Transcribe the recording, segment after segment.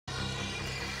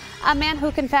A man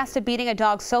who confessed to beating a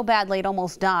dog so badly it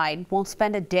almost died won't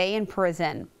spend a day in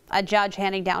prison. A judge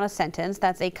handing down a sentence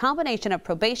that's a combination of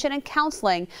probation and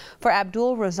counseling for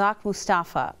Abdul Razak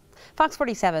Mustafa. Fox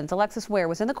 47's Alexis Ware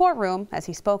was in the courtroom as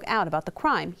he spoke out about the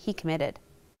crime he committed.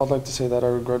 I'd like to say that I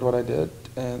regret what I did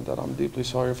and that I'm deeply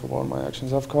sorry for what my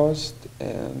actions have caused,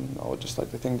 and I would just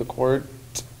like to thank the court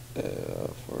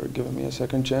for giving me a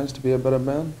second chance to be a better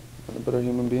man and a better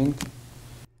human being.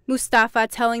 Mustafa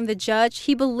telling the judge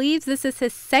he believes this is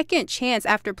his second chance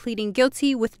after pleading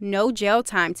guilty with no jail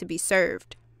time to be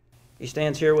served. He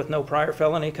stands here with no prior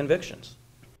felony convictions.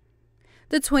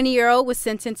 The 20-year-old was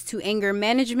sentenced to anger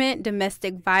management,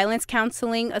 domestic violence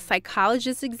counseling, a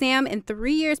psychologist's exam, and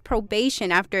 3 years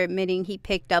probation after admitting he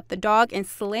picked up the dog and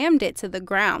slammed it to the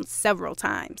ground several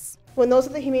times. When those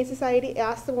at the Humane Society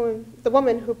asked the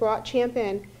woman who brought Champ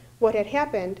in what had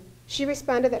happened, she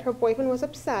responded that her boyfriend was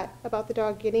upset about the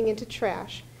dog getting into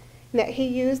trash, and that he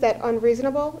used that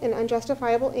unreasonable and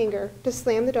unjustifiable anger to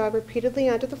slam the dog repeatedly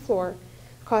onto the floor,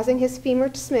 causing his femur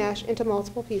to smash into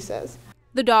multiple pieces.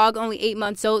 The dog, only 8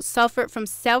 months old, suffered from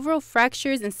several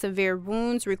fractures and severe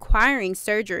wounds requiring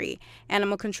surgery.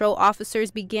 Animal control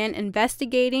officers began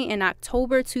investigating in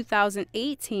October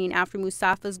 2018 after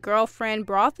Mustafa's girlfriend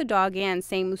brought the dog in,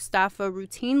 saying Mustafa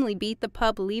routinely beat the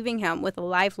pup, leaving him with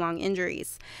lifelong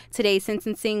injuries. Today's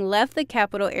sentencing left the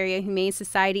Capital Area Humane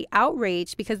Society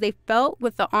outraged because they felt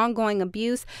with the ongoing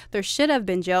abuse there should have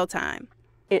been jail time.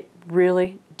 It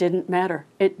really didn't matter.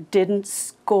 It didn't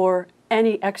score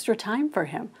any extra time for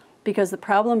him, because the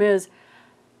problem is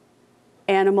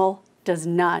animal does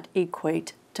not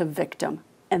equate to victim,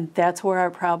 and that's where our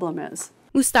problem is.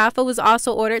 Mustafa was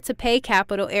also ordered to pay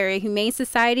Capital Area Humane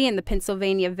Society and the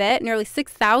Pennsylvania vet nearly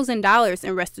 $6,000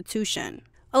 in restitution.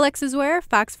 Alexis Ware,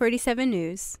 Fox 47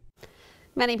 News.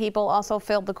 Many people also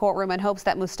filled the courtroom in hopes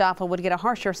that Mustafa would get a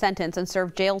harsher sentence and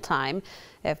serve jail time.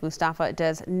 If Mustafa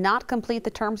does not complete the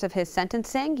terms of his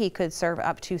sentencing, he could serve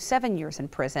up to 7 years in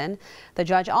prison. The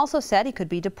judge also said he could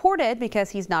be deported because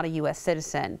he's not a U.S.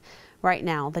 citizen. Right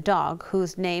now, the dog,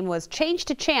 whose name was changed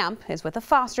to Champ, is with a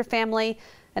foster family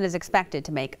and is expected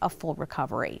to make a full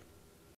recovery.